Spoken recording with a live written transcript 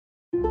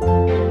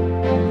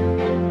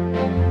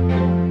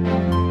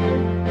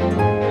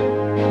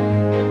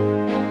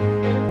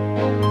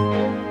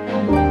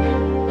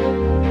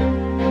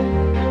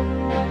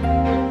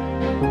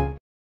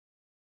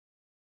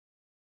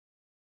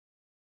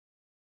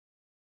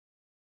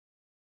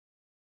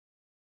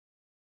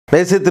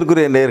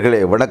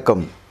நேயர்களே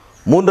வணக்கம்.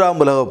 மூன்றாம்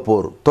உலகப்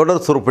போர்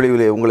தொடர்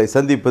சொற்பொழிவிலே உங்களை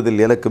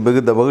சந்திப்பதில் எனக்கு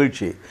மிகுந்த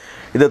மகிழ்ச்சி.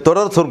 இந்த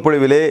தொடர்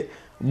சொற்பொழிவிலே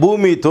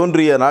பூமி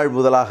தோன்றிய நாள்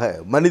முதலாக,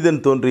 மனிதன்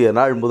தோன்றிய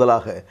நாள்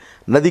முதலாக,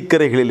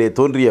 நதிக்கரைகளிலே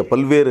தோன்றிய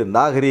பல்வேறு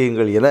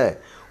நாகரிகங்கள் என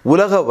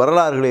உலக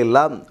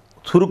வரலாறுகளெல்லாம்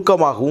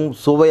சுருக்கமாகவும்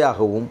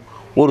சுவையாகவும்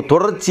ஒரு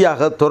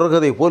தொடர்ச்சியாக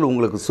தொடர்கதை போல்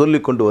உங்களுக்கு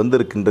சொல்லிக் கொண்டு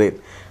வந்திருக்கின்றேன்.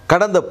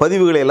 கடந்த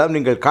பதிவுகளை எல்லாம்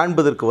நீங்கள்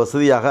காண்பதற்கு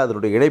வசதியாக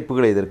அதனுடைய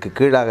இணைப்புகளை இதற்கு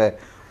கீழாக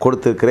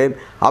கொடுத்திருக்கிறேன்.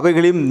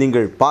 அவைகளையும்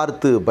நீங்கள்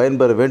பார்த்து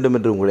பயன்பெற வேண்டும்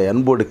என்று உங்களை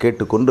அன்போடு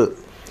கேட்டுக்கொண்டு,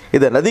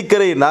 இந்த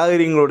நதிக்கரை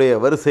நாகரிகங்களுடைய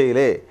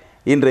வரிசையிலே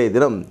இன்றைய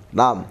தினம்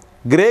நாம்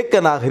கிரேக்க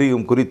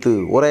நாகரிகம் குறித்து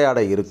உரையாட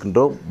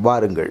இருக்கின்றோம்.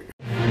 வாருங்கள்.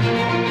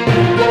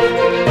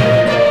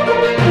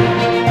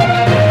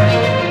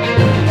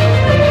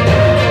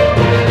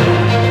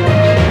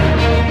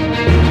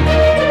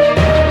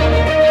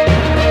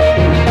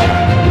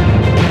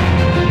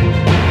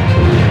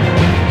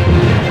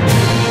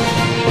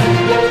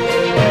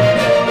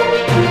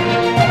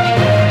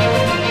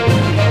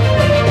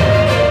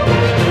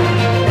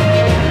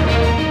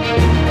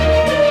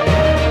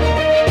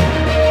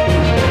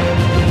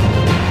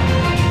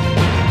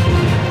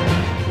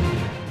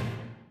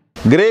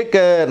 கிரேக்க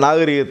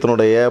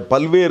நாகரிகத்தினுடைய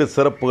பல்வேறு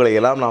சிறப்புகளை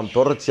எல்லாம் நாம்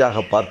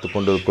தொடர்ச்சியாக பார்த்து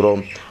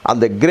கொண்டிருக்கிறோம்.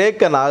 அந்த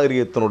கிரேக்க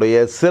நாகரிகத்தினுடைய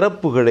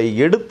சிறப்புகளை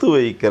எடுத்து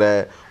வைக்கிற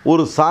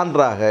ஒரு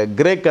சான்றாக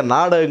கிரேக்க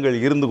நாடகங்கள்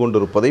இருந்து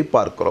கொண்டிருப்பதை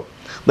பார்க்கிறோம்.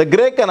 இந்த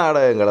கிரேக்க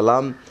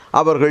நாடகங்களெல்லாம்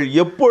அவர்கள்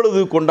எப்பொழுது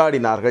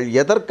கொண்டாடினார்கள்,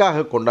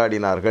 எதற்காக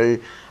கொண்டாடினார்கள்,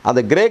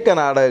 அந்த கிரேக்க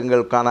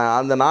நாடகங்களுக்கான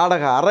அந்த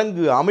நாடக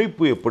அரங்கு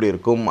அமைப்பு எப்படி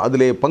இருக்கும்,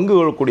 அதிலே பங்கு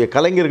கொள்ளக்கூடிய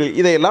கலைஞர்கள்,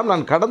 இதையெல்லாம்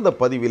நான் கடந்த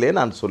பதிவிலே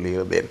நான்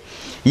சொல்லியிருந்தேன்.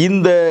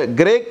 இந்த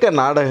கிரேக்க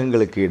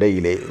நாடகங்களுக்கு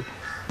இடையிலே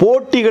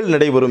போட்டிகள்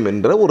நடைபெறும்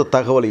என்ற ஒரு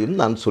தகவலையும்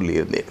நான்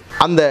சொல்லியிருந்தேன்.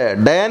 அந்த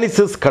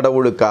டயானிசஸ்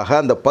கடவுளுக்காக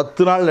அந்த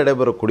 10 நாள்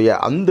நடைபெறக்கூடிய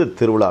அந்த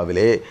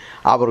திருவிழாவிலே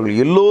அவர்கள்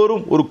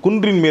எல்லோரும் ஒரு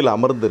குன்றின் மேல்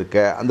அமர்ந்திருக்க,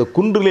 அந்த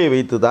குன்றிலே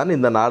வைத்து தான்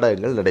இந்த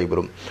நாடகங்கள்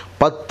நடைபெறும்.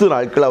 10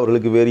 நாட்கள்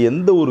அவர்களுக்கு வேறு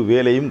எந்த ஒரு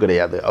வேலையும்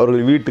கிடையாது.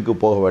 அவர்கள் வீட்டுக்கு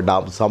போக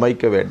வேண்டாம்,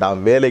 சமைக்க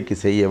வேண்டாம், வேலைக்கு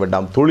செய்ய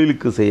வேண்டாம்,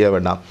 தொழிலுக்கு செய்ய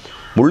வேண்டாம்.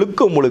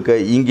 முழுக்க முழுக்க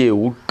இங்கே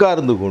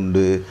உட்கார்ந்து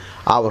கொண்டு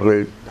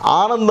அவர்கள்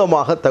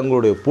ஆனந்தமாக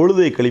தங்களுடைய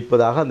பொழுதை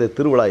கழிப்பதாக அந்த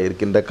திருவிழா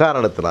இருக்கின்ற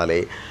காரணத்தினாலே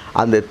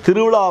அந்த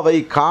திருவிழாவை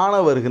காண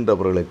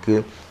வருகின்றவர்களுக்கு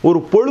ஒரு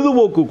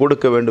பொழுதுபோக்கு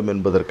கொடுக்க வேண்டும்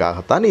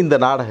என்பதற்காகத்தான் இந்த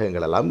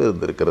நாடகங்கள் எல்லாம்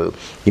இருந்திருக்கிறது.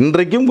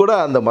 இன்றைக்கும் கூட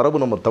அந்த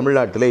மரபு நம்ம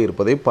தமிழ்நாட்டிலே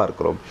இருப்பதை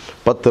பார்க்கிறோம்.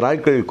 10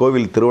 நாட்கள்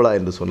கோவில் திருவிழா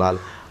என்று சொன்னால்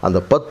அந்த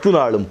 10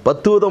 நாளும்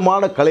 10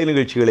 விதமான கலை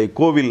நிகழ்ச்சிகளை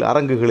கோவில்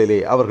அரங்குகளிலே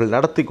அவர்கள்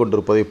நடத்தி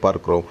கொண்டிருப்பதை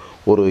பார்க்கிறோம்.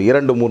 ஒரு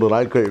 2-3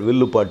 நாட்கள்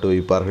வில்லுப்பாட்டு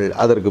வைப்பார்கள்.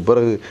 அதற்கு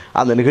பிறகு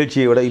அந்த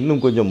நிகழ்ச்சியை விட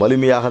இன்னும் கொஞ்சம்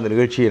வலிமையாக அந்த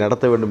நிகழ்ச்சியை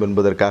நடத்த வேண்டும்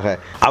என்பதற்காக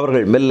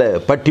அவர்கள் மெல்ல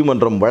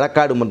பட்டிமன்றம்,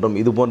 வழக்காடு மன்றம்,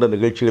 இது போன்ற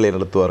நிகழ்ச்சிகளை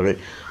நடத்துவார்கள்.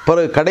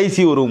 பிறகு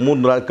கடைசி ஒரு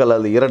 3 நாட்கள்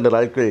அல்லது 2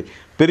 நாட்கள்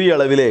பெரிய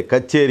அளவிலே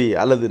கச்சேரி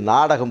அல்லது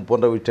நாடகம்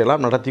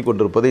போன்றவற்றையெல்லாம் நடத்தி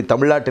கொண்டிருப்பதை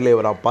தமிழ்நாட்டிலே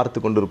நாம் பார்த்து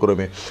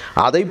கொண்டிருக்கிறோமே.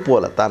 அதை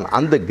போலத்தான்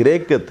அந்த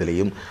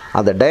கிரேக்கத்திலேயும்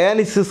அந்த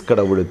டயானிசஸ்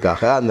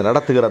கடவுளுக்காக அந்த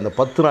நடத்துகிற அந்த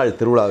 10 நாள்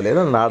திருவிழாவிலே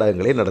அந்த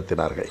நாடகங்களை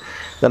நடத்தினார்கள்.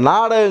 இந்த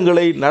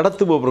நாடகங்களை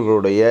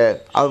நடத்துபவர்களுடைய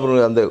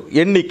அந்த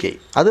எண்ணிக்கை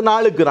அது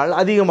நாளுக்கு நாள்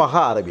அதிகமாக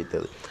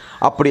ஆரம்பித்தது.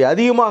 அப்படி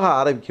அதிகமாக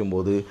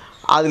ஆரம்பிக்கும்போது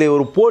அதில்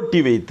ஒரு போட்டி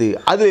வைத்து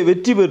அதில்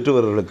வெற்றி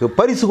பெற்றவர்களுக்கு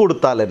பரிசு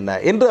கொடுத்தால் என்ன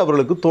என்று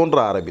அவர்களுக்கு தோன்ற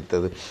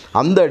ஆரம்பித்தது.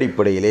 அந்த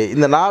அடிப்படையிலே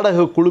இந்த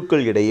நாடக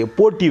குழுக்கள் இடையே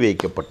போட்டி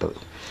வைக்கப்பட்டது.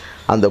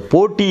 அந்த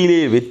போட்டியிலே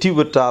வெற்றி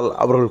பெற்றால்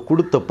அவர்கள்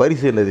கொடுத்த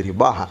பரிசு என்ன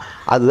தெரியுமா?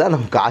 அதுதான்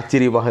நமக்கு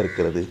ஆச்சரியமாக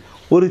இருக்கிறது.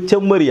 ஒரு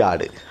செம்மறி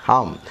ஆடு.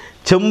 ஆம்,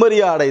 செம்மறி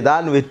ஆடை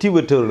தான் வெற்றி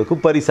பெற்றவர்களுக்கு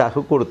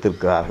பரிசாக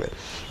கொடுத்திருக்கிறார்கள்.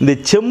 இந்த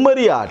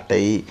செம்மறி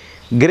ஆட்டை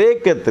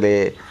கிரேக்கத்திலே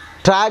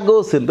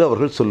ட்ராகோஸ் என்று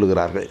அவர்கள்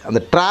சொல்லுகிறார்கள். அந்த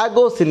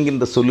ட்ராகோஸ்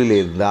என்கின்ற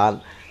சொல்லிலிருந்தால்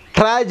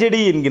ட்ராஜடி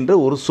என்கின்ற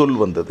ஒரு சொல்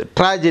வந்தது.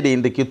 ட்ராஜடி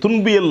இன்றைக்கு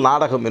துன்பியல்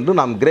நாடகம் என்று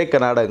நாம் கிரேக்க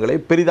நாடகங்களை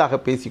பெரிதாக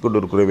பேசி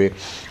கொண்டிருக்கிறோமே.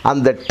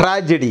 அந்த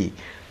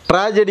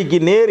ட்ராஜடிக்கு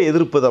நேர்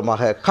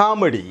எதிர்ப்பதமாக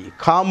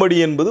காமெடி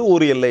என்பது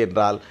ஒரு எல்லை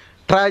என்றால்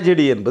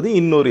ட்ராஜடி என்பது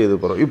இன்னொரு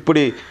எதிர்ப்புறம்.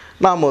 இப்படி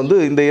நாம்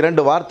இந்த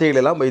 2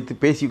 வார்த்தைகளெல்லாம் வைத்து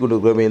பேசி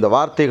கொண்டிருக்கிறோமே. இந்த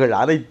வார்த்தைகள்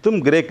அனைத்தும்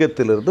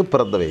கிரேக்கத்திலிருந்து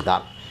பிறந்தவை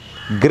தான்.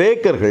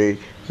 கிரேக்கர்கள்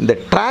இந்த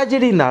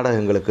ட்ராஜடி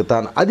நாடகங்களுக்கு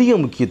தான் அதிக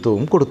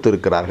முக்கியத்துவம்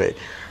கொடுத்திருக்கிறார்கள்.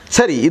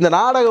 சரி, இந்த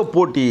நாடக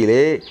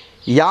போட்டியிலே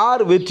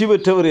யார் வெற்றி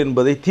பெற்றவர்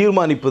என்பதை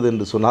தீர்மானிப்பது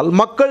என்று சொன்னால்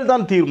மக்கள்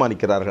தான்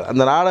தீர்மானிக்கிறார்கள்.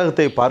 அந்த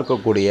நாடகத்தை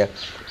பார்க்கக்கூடிய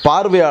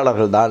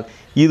பார்வையாளர்கள் தான்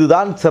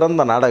இதுதான்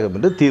சிறந்த நாடகம்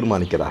என்று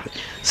தீர்மானிக்கிறார்கள்.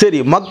 சரி,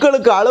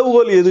 மக்களுக்கு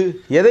அளவுகோல் எது?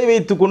 எதை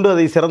வைத்துக்கொண்டு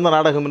அதை சிறந்த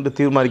நாடகம் என்று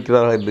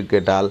தீர்மானிக்கிறார்கள் என்று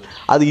கேட்டால்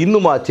அது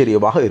இன்னும்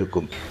ஆச்சரியமாக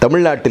இருக்கும்.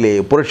 தமிழ்நாட்டிலே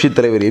புரட்சித்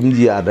தலைவர்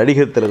எம்ஜிஆர்,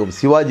 நடிகர் திலகம்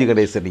சிவாஜி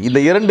கணேசன்,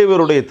 இந்த 2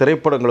 பேருடைய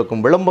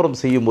திரைப்படங்களுக்கும் விளம்பரம்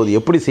செய்யும் போது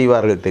எப்படி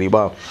செய்வார்கள்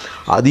தெரியுமா?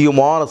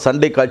 அதிகமான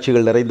சண்டை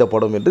காட்சிகள் நிறைந்த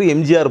படம் என்று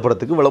எம்ஜிஆர்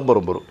படத்துக்கு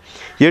விளம்பரம் வரும்.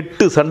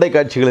 8 சண்டை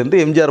காட்சிகள் என்று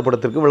எம்ஜிஆர்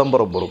படத்திற்கு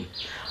விளம்பரம் வரும்.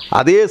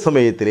 அதே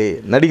சமயத்திலே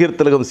நடிகர்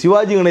திலகம்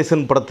சிவாஜி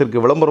கணேசன் படத்திற்கு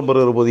விளம்பரம்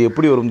பெறுகிற போது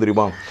எப்படி வரும்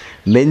தெரியுமா?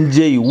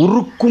 நெஞ்சை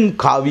உருக்கும்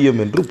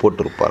காவியம் என்று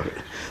போட்டிருப்பார்கள்.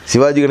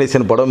 சிவாஜி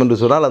கணேசன் படம் என்று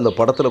சொன்னால் அந்த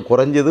படத்தில்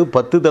குறைஞ்சது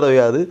 10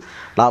 தடவையாவது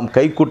நாம்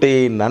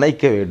கைக்குட்டையை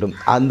நனைக்க வேண்டும்.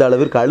 அந்த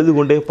அளவிற்கு அழுது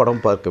கொண்டே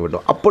படம் பார்க்க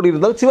வேண்டும். அப்படி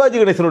இருந்தால் சிவாஜி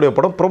கணேசனுடைய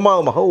படம்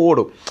பிரமாதமாக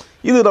ஓடும்.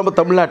 இது நம்ம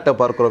தமிழ்நாட்டை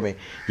பார்க்கிறோமே.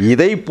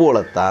 இதை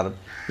போலத்தான்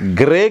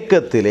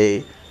கிரேக்கத்திலே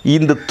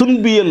இந்த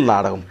துன்பியல்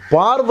நாடகம்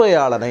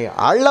பார்வையாளனை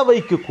அழ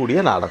வைக்கக்கூடிய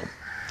நாடகம்.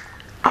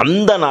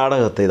 அந்த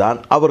நாடகத்தை தான்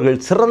அவர்கள்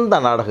சிறந்த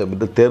நாடகம்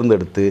என்று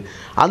தேர்ந்தெடுத்து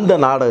அந்த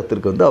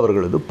நாடகத்திற்கு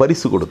அவர்கள்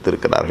பரிசு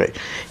கொடுத்திருக்கிறார்கள்.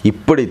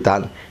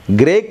 இப்படித்தான்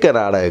கிரேக்க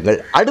நாடகங்கள்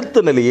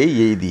அடுத்த நிலையை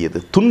எய்தியது.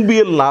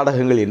 துன்பியல்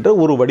நாடகங்கள் என்ற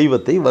ஒரு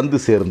வடிவத்தை வந்து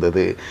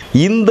சேர்ந்தது.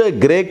 இந்த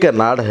கிரேக்க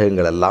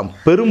நாடகங்கள் எல்லாம்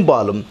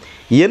பெரும்பாலும்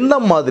என்ன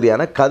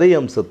மாதிரியான கதை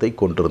அம்சத்தை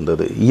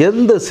கொண்டிருந்தது,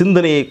 எந்த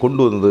சிந்தனையை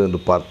கொண்டு வந்தது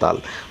என்று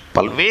பார்த்தால்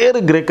பல்வேறு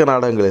கிரேக்க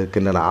நாடகங்கள்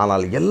இருக்கின்றன.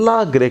 ஆனால் எல்லா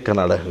கிரேக்க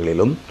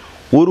நாடகங்களிலும்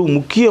ஒரு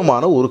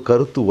முக்கியமான ஒரு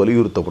கருத்து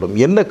வலியுறுத்தப்படும்.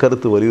 என்ன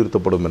கருத்து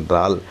வலியுறுத்தப்படும்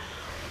என்றால்,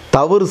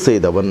 தவறு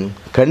செய்தவன்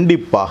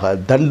கண்டிப்பாக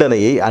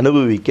தண்டனையை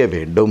அனுபவிக்க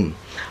வேண்டும்.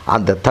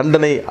 அந்த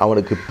தண்டனை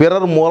அவனுக்கு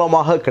பிறர்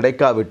மூலமாக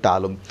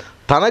கிடைக்காவிட்டாலும்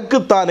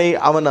தனக்குத்தானே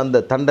அவன்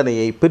அந்த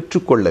தண்டனையை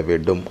பெற்றுக்கொள்ள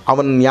வேண்டும்.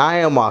 அவன்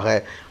நியாயமாக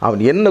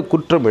அவன் என்ன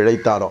குற்றம்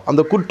இழைத்தானோ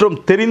அந்த குற்றம்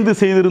தெரிந்து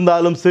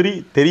செய்திருந்தாலும் சரி,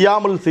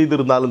 தெரியாமல்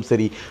செய்திருந்தாலும்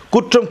சரி,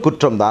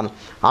 குற்றம்தான்.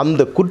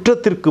 அந்த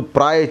குற்றத்திற்கு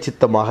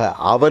பிராயச்சித்தமாக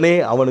அவனே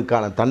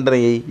அவனுக்கான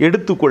தண்டனையை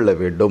எடுத்துக்கொள்ள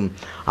வேண்டும்.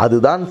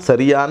 அதுதான்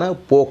சரியான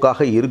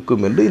போக்காக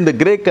இருக்கும் என்று இந்த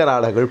கிரேக்க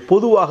நாடகங்கள்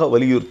பொதுவாக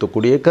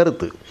வலியுறுத்தக்கூடிய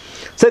கருத்து.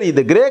 சரி,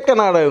 இந்த கிரேக்க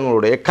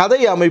நாடகங்களுடைய கதை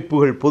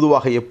அமைப்புகள்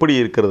பொதுவாக எப்படி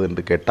இருக்கிறது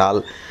என்று கேட்டால்,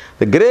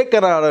 இந்த கிரேக்க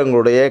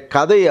நாடகங்களுடைய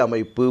கதை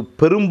அமைப்பு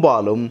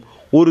பெரும்பாலும்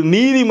ஒரு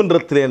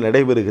நீதிமன்றத்திலே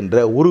நடைபெறுகின்ற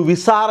ஒரு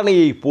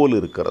விசாரணையை போல்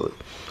இருக்கிறது.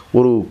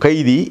 ஒரு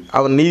கைதி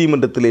அவன்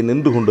நீதிமன்றத்திலே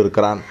நின்று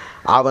கொண்டிருக்கிறான்.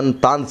 அவன்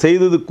தான்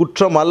செய்தது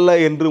குற்றம் அல்ல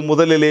என்று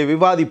முதலிலே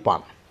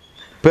விவாதிப்பான்.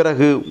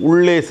 பிறகு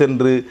உள்ளே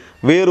சென்று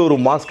வேறொரு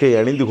மாஸ்கை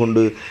அணிந்து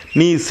கொண்டு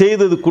நீ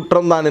செய்தது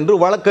குற்றம்தான் என்று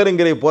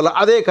வழக்கறிஞரை போல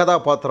அதே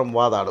கதாபாத்திரம்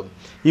வாதாடும்.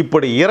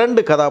 இப்படி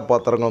 2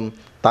 கதாபாத்திரங்களும்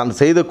தான்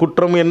செய்த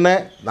குற்றம் என்ன,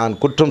 நான்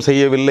குற்றம்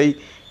செய்யவில்லை,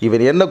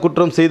 இவன் என்ன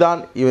குற்றம் செய்தான்,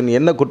 இவன்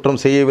என்ன குற்றம்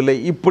செய்யவில்லை,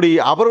 இப்படி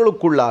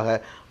அவர்களுக்குள்ளாக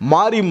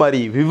மாறி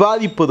மாறி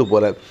விவாதிப்பது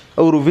போல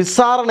ஒரு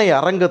விசாரணை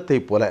அரங்கத்தை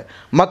போல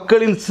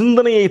மக்களின்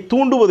சிந்தனையை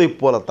தூண்டுவதைப்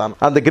போலத்தான்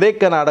அந்த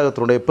கிரேக்க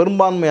நாடகத்தினுடைய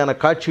பெரும்பான்மையான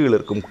காட்சிகள்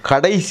இருக்கும்.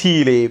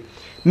 கடைசியிலே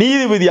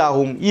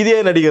நீதிபதியாகவும் இதே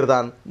நடிகர்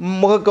தான்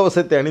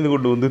முகக்கவசத்தை அணிந்து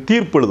கொண்டு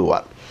தீர்ப்பு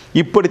எழுதுவார்.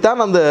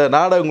 இப்படித்தான் அந்த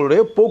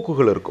நாடகங்களுடைய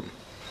போக்குகள் இருக்கும்.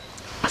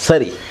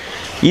 சரி,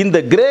 இந்த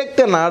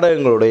கிரேக்க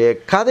நாடகங்களுடைய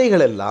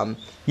கதைகள் எல்லாம்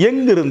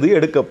எங்கிருந்து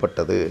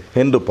எடுக்கப்பட்டது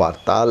என்று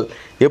பார்த்தால்,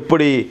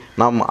 எப்படி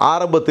நாம்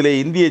ஆரம்பத்திலே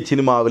இந்திய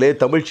சினிமாவிலே,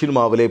 தமிழ்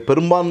சினிமாவிலே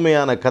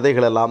பெரும்பான்மையான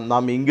கதைகளெல்லாம்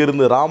நாம்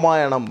இங்கிருந்து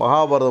ராமாயணம்,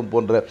 மகாபாரதம்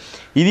போன்ற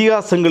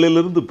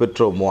இதிகாசங்களிலிருந்து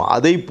பெற்றோமோ,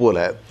 அதை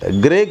போல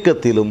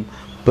கிரேக்கத்திலும்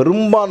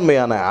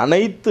பெரும்பான்மையான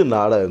அனைத்து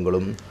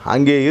நாடகங்களும்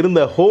அங்கே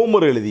இருந்த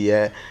ஹோமர் எழுதிய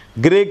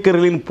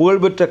கிரேக்கர்களின்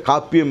புகழ்பெற்ற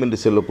காப்பியம் என்று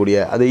சொல்லக்கூடிய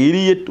அந்த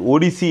இலியட்,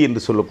 ஒடிசி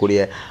என்று சொல்லக்கூடிய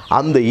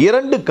அந்த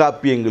 2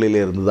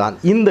 காப்பியங்களிலிருந்து தான்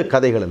இந்த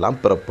கதைகள்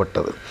எல்லாம்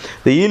பெறப்பட்டது.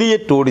 இந்த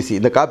இலியட், ஒடிசி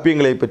இந்த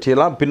காப்பியங்களை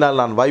பற்றியெல்லாம்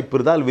பின்னால் நான் வாய்ப்பு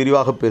இருந்தால்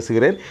விரிவாக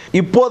பேசுகிறேன்.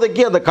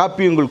 இப்போதைக்கு அந்த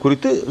காப்பியங்கள்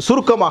குறித்து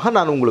சுருக்கமாக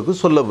நான் உங்களுக்கு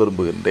சொல்ல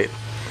விரும்புகின்றேன்.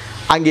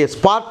 அங்கே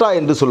ஸ்பார்ட்டா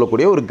என்று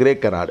சொல்லக்கூடிய ஒரு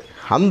கிரேக்க நாடு,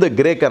 அந்த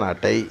கிரேக்க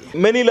நாட்டை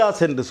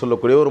மெனிலாஸ் என்று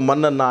சொல்லக்கூடிய ஒரு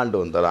மன்னன் ஆண்டு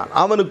வந்தான்.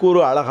 அவனுக்கு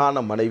ஒரு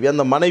அழகான மனைவி,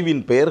 அந்த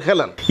மனைவியின் பெயர்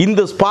ஹெலன்.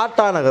 இந்த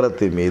ஸ்பார்ட்டா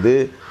நகரத்தின் மீது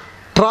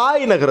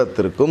ட்ராய்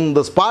நகரத்திற்கும்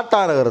இந்த ஸ்பார்ட்டா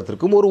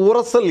நகரத்திற்கும் ஒரு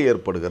உரசல்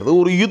ஏற்படுகிறது,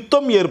 ஒரு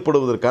யுத்தம்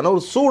ஏற்படுவதற்கான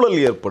ஒரு சூழல்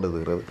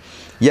ஏற்படுகிறது.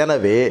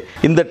 எனவே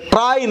இந்த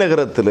ட்ராய்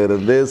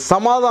நகரத்திலிருந்து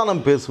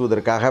சமாதானம்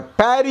பேசுவதற்காக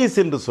பாரிஸ்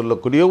என்று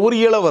சொல்லக்கூடிய ஒரு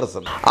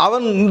இளவரசன்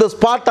அவன் இந்த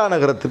ஸ்பார்ட்டா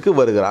நகரத்துக்கு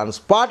வருகிறான்.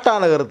 ஸ்பார்ட்டா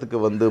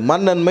நகரத்துக்கு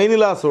மன்னன்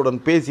மெனிலாஸுடன்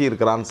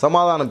பேசியிருக்கிறான்,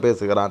 சமாதானம்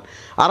பேசுகிறான்,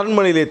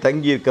 அரண்மனையிலே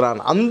தங்கியிருக்கிறான்.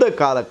 அந்த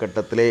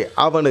காலகட்டத்திலே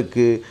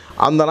அவனுக்கு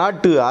அந்த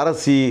நாட்டு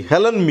அரசி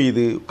ஹெலன்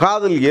மீது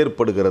காதல்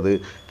ஏற்படுகிறது.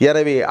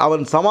 எனவே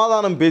அவன்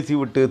சமாதானம்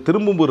பேசிவிட்டு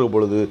திரும்புகிற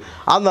பொழுது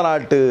அந்த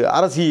நாட்டு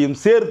அரசியையும்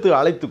சேர்த்து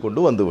அழைத்து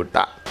கொண்டு வந்து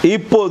விட்டான்.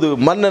 இப்போது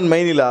மன்னன்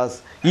மெனிலாஸ்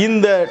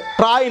இந்த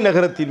ட்ராய்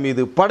நகரத்தின்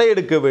மீது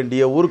படையெடுக்க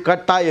வேண்டிய ஒரு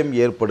கட்டாயம்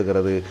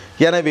ஏற்படுகிறது.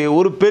 எனவே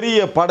ஒரு பெரிய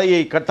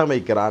படையை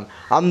கட்டமைக்கிறான்.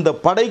 அந்த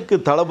படைக்கு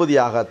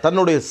தளபதியாக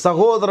தன்னுடைய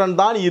சகோதரன்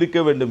தான்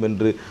இருக்க வேண்டும்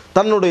என்று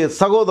தன்னுடைய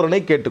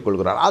சகோதரனை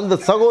கேட்டுக்கொள்கிறான். அந்த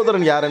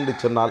சகோதரன் யார் என்று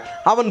சொன்னால்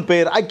அவன்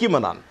பெயர்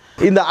அக்கிமனான்.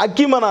 இந்த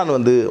அக்கிமனான்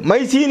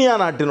மைசீனியா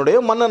நாட்டினுடைய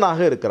மன்னனாக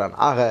இருக்கிறான்.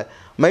 ஆக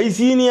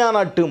மைசீனியா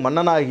நாட்டு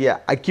மன்னனாகிய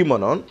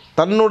அக்கிமனான்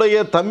தன்னுடைய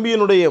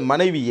தம்பியினுடைய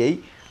மனைவியை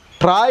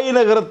ட்ராய்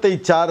நகரத்தை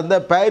சார்ந்த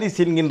பாரிஸ்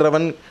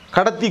என்கின்றவன்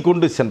கடத்தி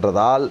கொண்டு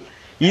சென்றதால்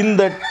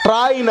இந்த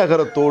ட்ராய்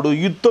நகரத்தோடு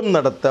யுத்தம்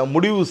நடத்த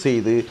முடிவு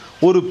செய்து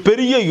ஒரு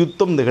பெரிய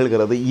யுத்தம்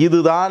நிகழ்கிறது.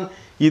 இதுதான்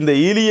இந்த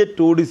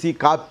இலியட், ஒடிசி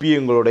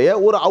காப்பியங்களுடைய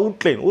ஒரு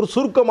அவுட்லைன், ஒரு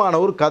சுருக்கமான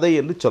ஒரு கதை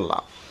என்று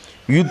சொல்லலாம்.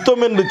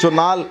 யுத்தம் என்று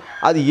சொன்னால்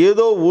அது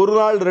ஏதோ ஒரு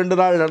நாள் 2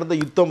 நாள் நடந்த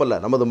யுத்தம் அல்ல.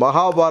 நமது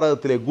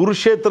மகாபாரதத்திலே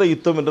குருஷேத்திர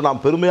யுத்தம் என்று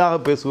நாம் பெருமையாக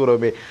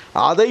பேசுகிறோமே,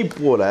 அதை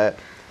போல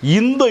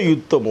இந்த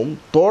யுத்தமும்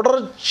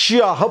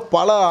தொடர்ச்சியாக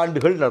பல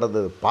ஆண்டுகள்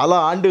நடந்தது. பல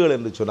ஆண்டுகள்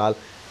என்று சொன்னால்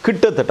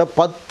கிட்டத்தட்ட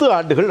 10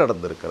 ஆண்டுகள்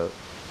நடந்திருக்கிறது.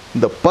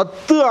 இந்த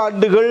 10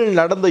 ஆண்டுகள்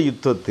நடந்த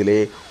யுத்தத்திலே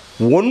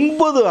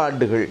 9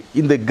 ஆண்டுகள்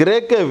இந்த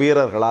கிரேக்க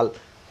வீரர்களால்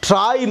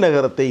ட்ராய்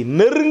நகரத்தை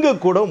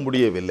நெருங்கக்கூட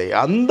முடியவில்லை.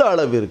 அந்த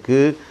அளவிற்கு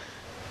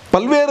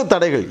பல்வேறு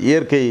தடைகள்,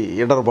 இயற்கை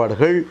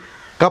இடர்பாடுகள்,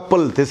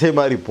 கப்பல் திசை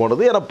மாறி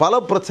போனது என பல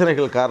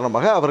பிரச்சனைகள்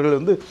காரணமாக அவர்கள்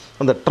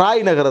அந்த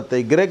ட்ராய் நகரத்தை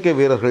கிரேக்க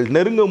வீரர்கள்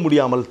நெருங்க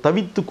முடியாமல்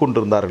தவித்து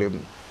கொண்டிருந்தார்கள்.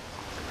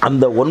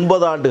 அந்த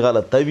 9 ஆண்டு கால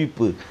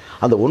தவிப்பு,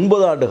 அந்த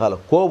 9 ஆண்டு கால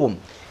கோபம்,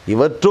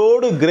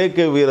 இவற்றோடு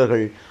கிரேக்க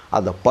வீரர்கள்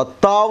அந்த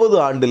 10வது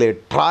ஆண்டிலே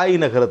ட்ராய்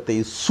நகரத்தை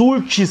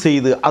சூழ்ச்சி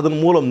செய்து அதன்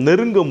மூலம்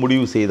நெருங்க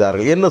முடிவு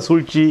செய்தார்கள். என்ன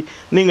சூழ்ச்சி?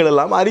 நீங்கள்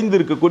எல்லாம்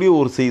அறிந்திருக்கக்கூடிய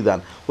ஒரு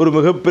செய்தான். ஒரு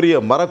மிகப்பெரிய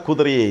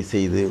மரக்குதிரையை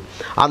செய்து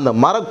அந்த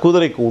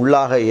மரக்குதிரைக்கு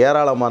உள்ளாக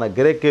ஏராளமான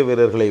கிரேக்க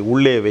வீரர்களை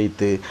உள்ளே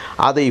வைத்து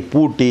அதை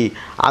பூட்டி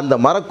அந்த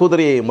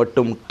மரக்குதிரையை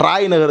மட்டும்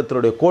ட்ராய்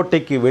நகரத்தினுடைய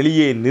கோட்டைக்கு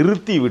வெளியே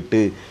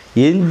நிறுத்திவிட்டு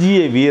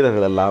எஞ்சிய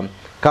வீரர்களெல்லாம்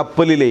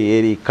கப்பலிலே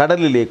ஏறி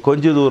கடலிலே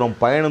கொஞ்ச தூரம்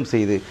பயணம்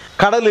செய்து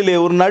கடலிலே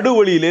ஒரு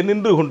நடுவழியிலே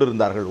நின்று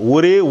கொண்டிருந்தார்கள்.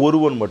 ஒரே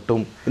ஒருவன்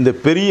மட்டும் இந்த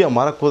பெரிய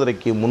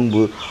மரக்குதிரைக்கு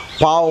முன்பு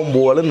பாவம்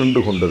போல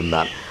நின்று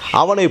கொண்டிருந்தான்.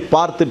 அவனை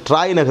பார்த்து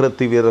ட்ராய்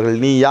நகரத்து வீரர்கள்,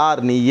 நீ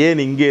யார், நீ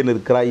ஏன் இங்கே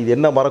நிற்கிறாய், இது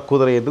என்ன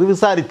மரக்குதிரை என்று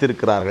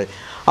விசாரித்திருக்கிறார்கள்.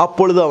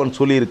 அப்பொழுது அவன்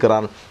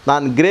சொல்லியிருக்கிறான்,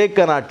 நான்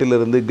கிரேக்க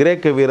நாட்டிலிருந்து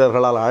கிரேக்க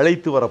வீரர்களால்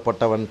அழைத்து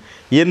வரப்பட்டவன்.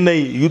 என்னை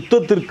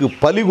யுத்தத்திற்கு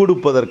பலி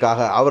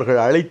கொடுப்பதற்காக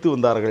அவர்கள் அழைத்து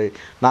வந்தார்கள்.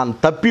 நான்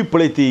தப்பி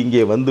பிழைத்து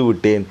இங்கே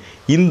வந்துவிட்டேன்.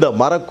 இந்த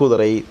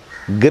மரக்குதிரை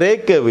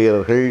கிரேக்க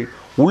வீரர்கள்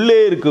உள்ளே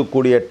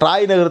இருக்கக்கூடிய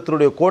ட்ராய்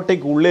நகரத்தினுடைய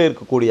கோட்டைக்கு உள்ளே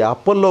இருக்கக்கூடிய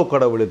அப்பல்லோ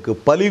கடவுளுக்கு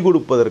பலி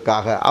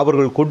கொடுப்பதற்காக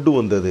அவர்கள் கொண்டு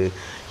வந்தது.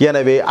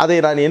 எனவே அதை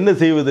நான் என்ன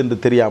செய்வது என்று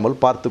தெரியாமல்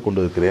பார்த்து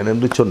கொண்டிருக்கிறேன்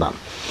என்று சொன்னான்.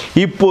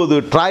 இப்போது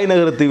ட்ராய்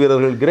நகரத்து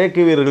வீரர்கள்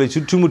கிரேக்க வீரர்களை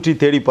சுற்றிமுற்றி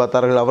தேடி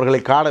பார்த்தார்கள்.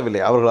 அவர்களை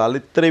காணவில்லை. அவர்கள்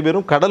அத்தனை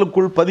பேரும்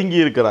கடலுக்குள் பதுங்கி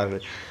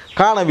இருக்கிறார்கள்.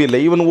 காணவில்லை.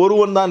 இவன்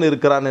ஒருவன் தான்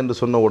இருக்கிறான் என்று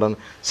சொன்னவுடன்,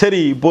 சரி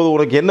இப்போது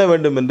உனக்கு என்ன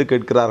வேண்டும் என்று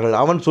கேட்கிறார்கள்.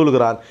 அவன்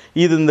சொல்கிறான்,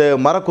 இது இந்த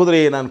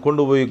மரக்குதிரையை நான்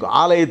கொண்டு போய்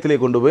ஆலயத்திலே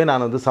கொண்டு போய்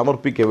நான்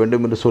சமர்ப்பிக்க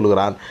வேண்டும் என்று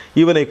சொல்கிறான்.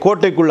 இவனை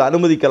கோட்டைக்குள்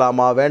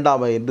அனுமதிக்கலாமா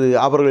வேண்டாமா என்று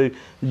அவர்கள்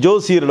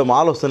ஜோசியரிடம்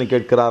ஆலோசனை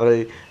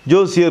கேட்கிறார்கள்.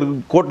 ஜோசியர்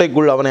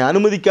கோட்டைக்குள் அவனை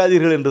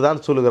அனுமதிக்காதீர்கள் என்று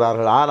தான்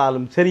சொல்கிறார்கள்.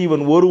 ஆனாலும் சரி,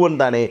 இவன் ஒருவன்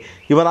தானே,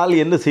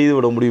 இவனால் என்ன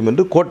செய்துவிட முடியும்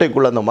என்று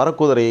கோட்டைக்குள் அந்த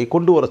மரக்குதிரையை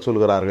கொண்டு வர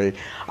சொல்கிறார்கள்.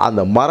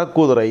 அந்த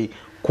மரக்குதிரை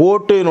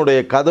கோட்டையினுடைய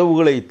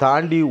கதவுகளை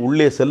தாண்டி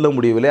உள்ளே செல்ல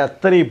முடியவில்லை.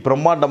 அத்தனை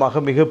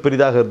பிரம்மாண்டமாக மிக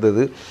பெரிதாக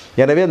இருந்தது.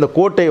 எனவே அந்த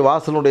கோட்டை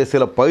வாசலுடைய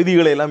சில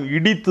பகுதிகளை எல்லாம்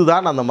இடித்து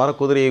தான் அந்த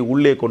மரக்குதிரையை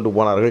உள்ளே கொண்டு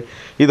போனார்கள்.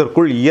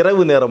 இதற்குள்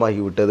இரவு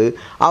நேரமாகிவிட்டது.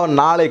 அவன்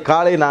நாளை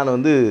காலை நான்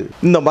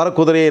இந்த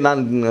மரக்குதிரையை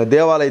நான்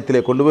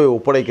தேவாலயத்திலே கொண்டு போய்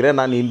ஒப்படைக்கிறேன்,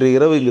 நான் இன்று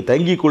இரவு இங்கு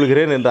தங்கிக்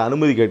கொள்கிறேன் என்று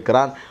அனுமதி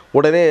கேட்கிறான்.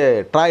 உடனே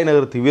ட்ராய்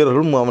நகரத்து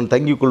வீரர்களும் அவன்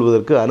தங்கிக்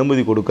கொள்வதற்கு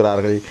அனுமதி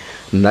கொடுக்கிறார்கள்.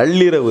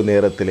 நள்ளிரவு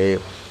நேரத்திலே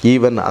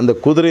இவன் அந்த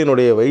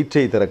குதிரையினுடைய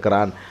வயிற்றை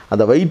திறக்கிறான்.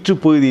 அந்த வயிற்று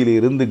பகுதியில்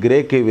இருந்து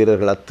கிரேக்க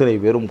வீரர்கள் அத்தனை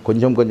பேரும்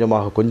கொஞ்சம்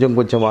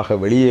கொஞ்சமாக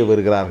வெளியே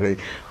வருகிறார்கள்.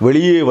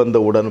 வெளியே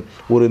வந்தவுடன்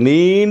ஒரு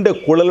நீண்ட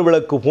குழல்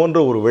விளக்கு போன்ற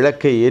ஒரு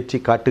விளக்கை ஏற்றி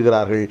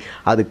காட்டுகிறார்கள்.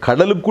 அது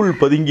கடலுக்குள்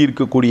பதுங்கி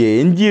இருக்கக்கூடிய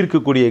எஞ்சி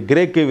இருக்கக்கூடிய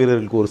கிரேக்க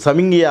வீரர்களுக்கு ஒரு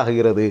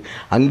சமிங்கையாகிறது.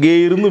 அங்கே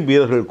இருந்தும்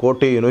வீரர்கள்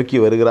கோட்டையை நோக்கி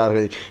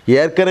வருகிறார்கள்.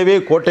 ஏற்கனவே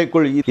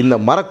கோட்டைக்குள் இந்த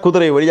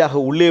மரக்குதிரை வழியாக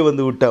உள்ளே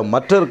வந்துவிட்ட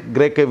மற்ற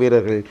கிரேக்க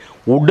வீரர்கள்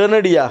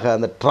உடனடியாக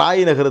அந்த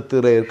ட்ராய்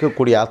நகரத்தில்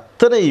இருக்கக்கூடிய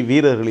அத்தனை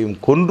வீரர்களையும்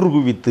கொன்று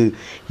குவித்து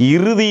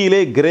இறுதியிலே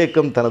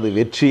கிரேக்கம் தனது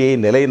வெற்றியை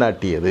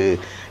நிலைநாட்டியது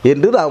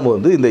என்று நாம்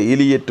இந்த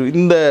இலியட்,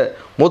 இந்த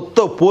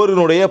மொத்த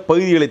போரினுடைய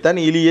பகுதிகளைத்தான்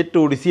இலியட்,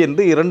 ஒடிசி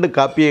என்று 2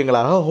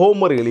 காப்பியங்களாக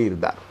ஹோமர்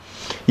எழுதியிருந்தார்.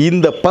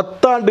 இந்த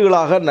 10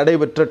 ஆண்டுகளாக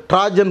நடைபெற்ற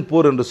ட்ராஜன்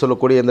போர் என்று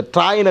சொல்லக்கூடிய இந்த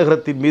ட்ராய்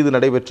நகரத்தின் மீது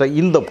நடைபெற்ற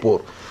இந்த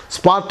போர்,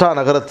 ஸ்பார்ட்டா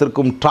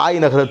நகரத்திற்கும் ட்ராய்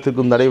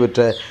நகரத்திற்கும்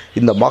நடைபெற்ற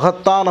இந்த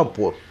மகத்தான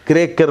போர்,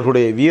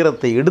 கிரேக்கர்களுடைய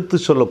வீரத்தை எடுத்து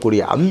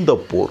சொல்லக்கூடிய அந்த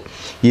போர்,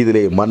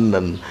 இதிலே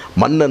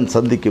மன்னன்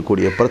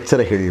சந்திக்கக்கூடிய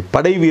பிரச்சனைகள்,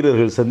 படை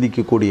வீரர்கள்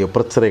சந்திக்கக்கூடிய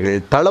பிரச்சனைகள்,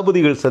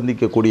 தளபதிகள்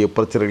சந்திக்கக்கூடிய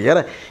பிரச்சனைகள்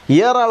என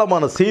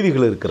ஏராளமான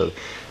செய்திகள் இருக்கிறது.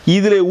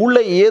 இதிலே உள்ள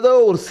ஏதோ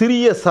ஒரு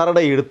சிறிய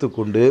சரடை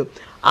எடுத்துக்கொண்டு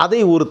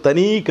அதை ஒரு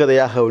தனி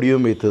கதையாக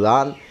வடிவமைத்து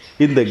தான்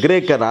இந்த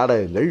கிரேக்க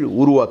நாடகங்கள்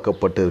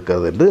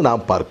உருவாக்கப்பட்டிருக்கிறது என்று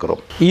நாம்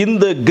பார்க்கிறோம்.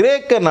 இந்த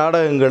கிரேக்க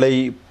நாடகங்களை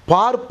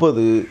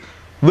பார்ப்பது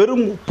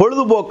வெறும்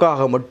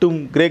பொழுதுபோக்காக மட்டும்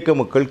கிரேக்க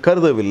மக்கள்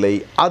கருதவில்லை.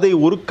 அதை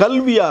ஒரு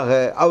கல்வியாக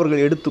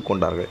அவர்கள்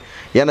எடுத்துக்கொண்டார்கள்.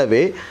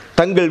 எனவே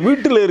தங்கள்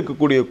வீட்டில்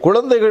இருக்கக்கூடிய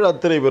குழந்தைகள்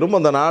அத்தனை பேரும்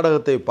அந்த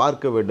நாடகத்தை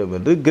பார்க்க வேண்டும்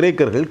என்று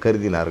கிரேக்கர்கள்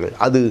கருதினார்கள்.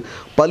 அது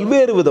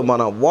பல்வேறு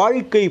விதமான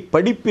வாழ்க்கை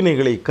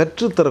படிப்பினைகளை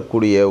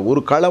கற்றுத்தரக்கூடிய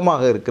ஒரு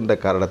களமாக இருக்கின்ற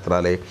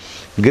காரணத்தினாலே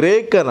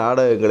கிரேக்க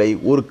நாடகங்களை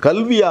ஒரு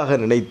கல்வியாக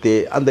நினைத்தே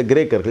அந்த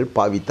கிரேக்கர்கள்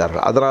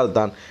பாவித்தார்கள்.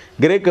 அதனால்தான்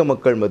கிரேக்க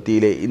மக்கள்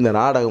மத்தியிலே இந்த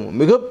நாடகம்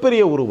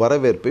மிகப்பெரிய ஒரு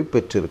வரவேற்பை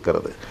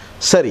பெற்றிருக்கிறது.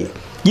 சரி,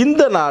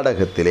 இந்த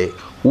நாடகத்திலே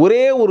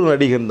ஒரே ஒரு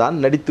நடிகன் தான்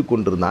நடித்து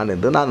கொண்டிருந்தான்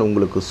என்று நான்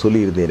உங்களுக்கு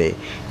சொல்லியிருந்தேனே.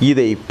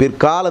 இதை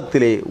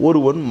பிற்காலத்திலே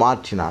ஒருவன்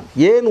மாற்றினான்.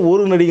 ஏன்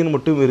ஒரு நடிகன்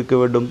மட்டும் இருக்க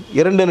வேண்டும்?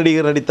 2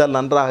 நடிகர் நடித்தால்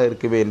நன்றாக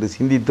இருக்குமே என்று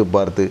சிந்தித்து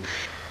பார்த்து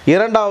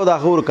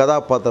இரண்டாவதாக ஒரு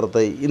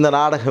கதாபாத்திரத்தை இந்த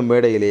நாடக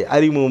மேடையிலே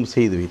அறிமுகம்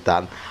செய்து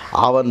வைத்தான்.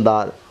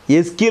 அவன்தான்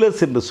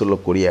எஸ்கிலஸ் என்று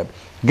சொல்லக்கூடிய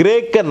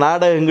கிரேக்க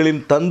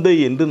நாடகங்களின் தந்தை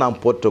என்று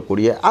நாம்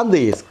போற்றக்கூடிய அந்த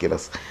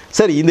எஸ்கிலஸ்.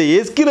 சரி, இந்த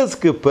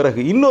எஸ்கிலஸ்க்கு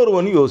பிறகு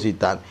இன்னொருவன்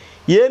யோசித்தான்,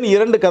 ஏன்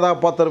 2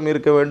 கதாபாத்திரம்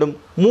இருக்க வேண்டும்,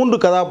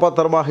 3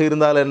 கதாபாத்திரமாக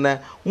இருந்தால் என்ன,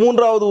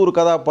 3வது ஒரு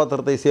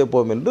கதாபாத்திரத்தை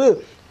சேர்ப்போம் என்று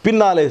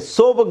பின்னாலே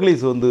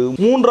சோபக்லிஸ்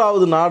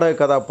 3வது நாடக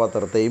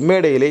கதாபாத்திரத்தை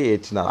மேடையிலே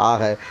ஏற்றினார்.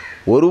 ஆக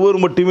ஒருவர்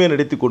மட்டுமே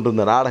நடித்து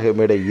கொண்டிருந்த நாடக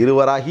மேடை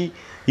இருவராகி,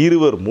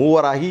 இருவர்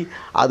மூவராகி,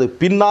 அது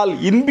பின்னால்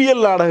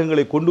இன்பியல்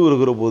நாடகங்களை கொண்டு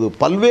வருகிற போது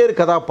பல்வேறு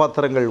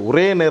கதாபாத்திரங்கள்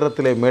ஒரே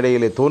நேரத்திலே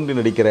மேடையிலே தோன்றி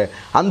நடிக்கிற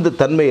அந்த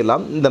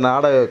தன்மையெல்லாம் இந்த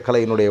நாடக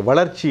கலையினுடைய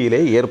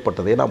வளர்ச்சியிலே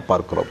ஏற்பட்டதை நாம்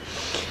பார்க்கிறோம்.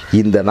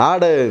 இந்த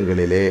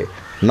நாடகங்களிலே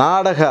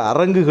நாடக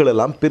அரங்குகள்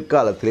எல்லாம்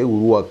பிற்காலத்திலே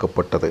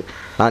உருவாக்கப்பட்டது.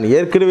 நான்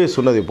ஏற்கனவே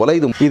சொன்னதை போல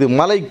இது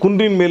மலை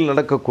குன்றின் மேல்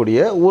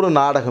நடக்கக்கூடிய ஒரு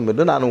நாடகம்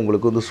என்று நான்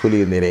உங்களுக்கு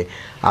சொல்லியிருந்தேனே.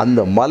 அந்த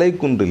மலை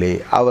குன்றிலே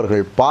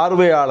அவர்கள்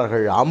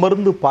பார்வையாளர்கள்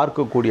அமர்ந்து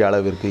பார்க்கக்கூடிய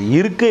அளவிற்கு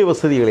இருக்கை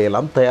வசதிகளை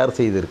எல்லாம் தயார்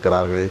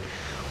செய்திருக்கிறார்கள்.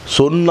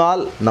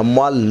 சொன்னால்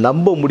நம்மால்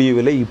நம்ப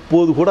முடியவில்லை.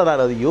 இப்போது கூட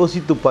நான் அதை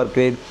யோசித்து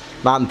பார்க்கிறேன்.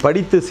 நான்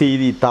படித்த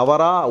செய்தி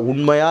தவறா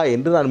உண்மையா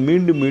என்று நான்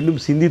மீண்டும்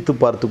மீண்டும் சிந்தித்து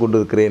பார்த்து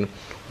கொண்டிருக்கிறேன்.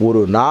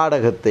 ஒரு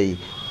நாடகத்தை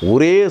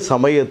ஒரே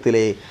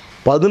சமயத்திலே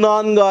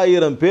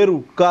 14,000 பேர்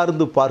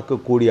உட்கார்ந்து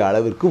பார்க்கக்கூடிய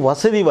அளவிற்கு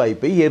வசதி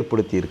வாய்ப்பை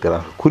ஏற்படுத்தி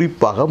இருக்கிறார்.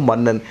 குறிப்பாக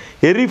மன்னன்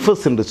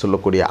எரிஃபஸ் என்று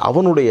சொல்லக்கூடிய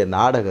அவனுடைய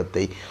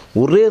நாடகத்தை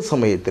ஒரே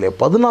சமயத்திலே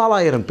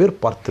 14,000 பேர்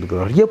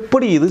பார்த்திருக்கிறார்.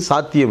 எப்படி இது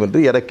சாத்தியம்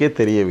என்று எனக்கே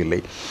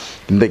தெரியவில்லை.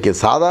 இன்றைக்கு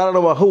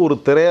சாதாரணமாக ஒரு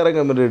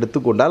திரையரங்கம் என்று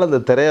எடுத்துக்கொண்டால்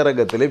அந்த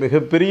திரையரங்கத்திலே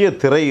மிகப்பெரிய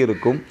திரை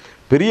இருக்கும்,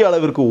 பெரிய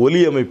அளவிற்கு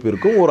ஒலி அமைப்பு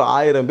இருக்கும். ஒரு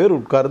 1000 பேர்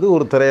உட்கார்ந்து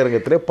ஒரு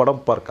திரையரங்கத்திலே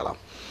படம் பார்க்கலாம்.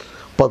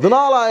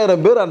 14,000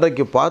 பேர்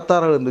அன்றைக்கு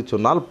பார்த்தார்கள் என்று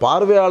சொன்னால்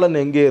பார்வையாளன்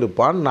எங்கே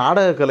இருப்பான்,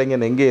 நாடக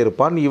கலைஞன் எங்கே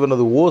இருப்பான்,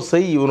 இவனது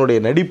ஓசை, இவனுடைய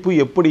நடிப்பு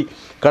எப்படி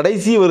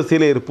கடைசி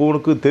வரிசையில்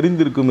இருப்பவனுக்கு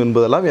தெரிந்திருக்கும்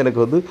என்பதெல்லாம்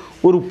எனக்கு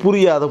ஒரு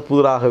புரியாத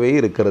புதிராகவே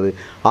இருக்கிறது.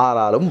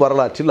 ஆனாலும்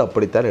வரலாற்றில்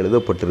அப்படித்தான்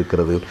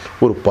எழுதப்பட்டிருக்கிறது.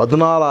 ஒரு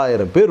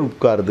 14,000 பேர்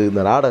உட்கார்ந்து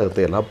இந்த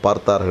நாடகத்தை எல்லாம்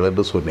பார்த்தார்கள்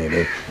என்று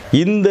சொன்னேனே.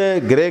 இந்த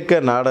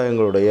கிரேக்க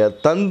நாடகங்களுடைய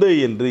தந்தை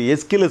என்று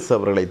எஸ்கிலஸ்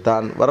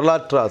அவர்களைத்தான்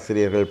வரலாற்று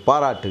ஆசிரியர்கள்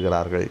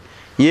பாராட்டுகிறார்கள்.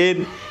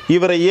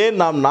 இவரை ஏன்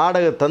நாம்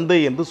நாடக தந்தை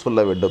என்று சொல்ல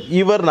வேண்டும்?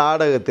 இவர்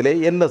நாடகத்திலே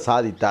என்ன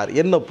சாதித்தார்,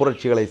 என்ன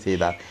புரட்சிகளை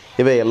செய்தார்,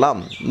 இவையெல்லாம்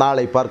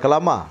நாளை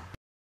பார்க்கலாமா?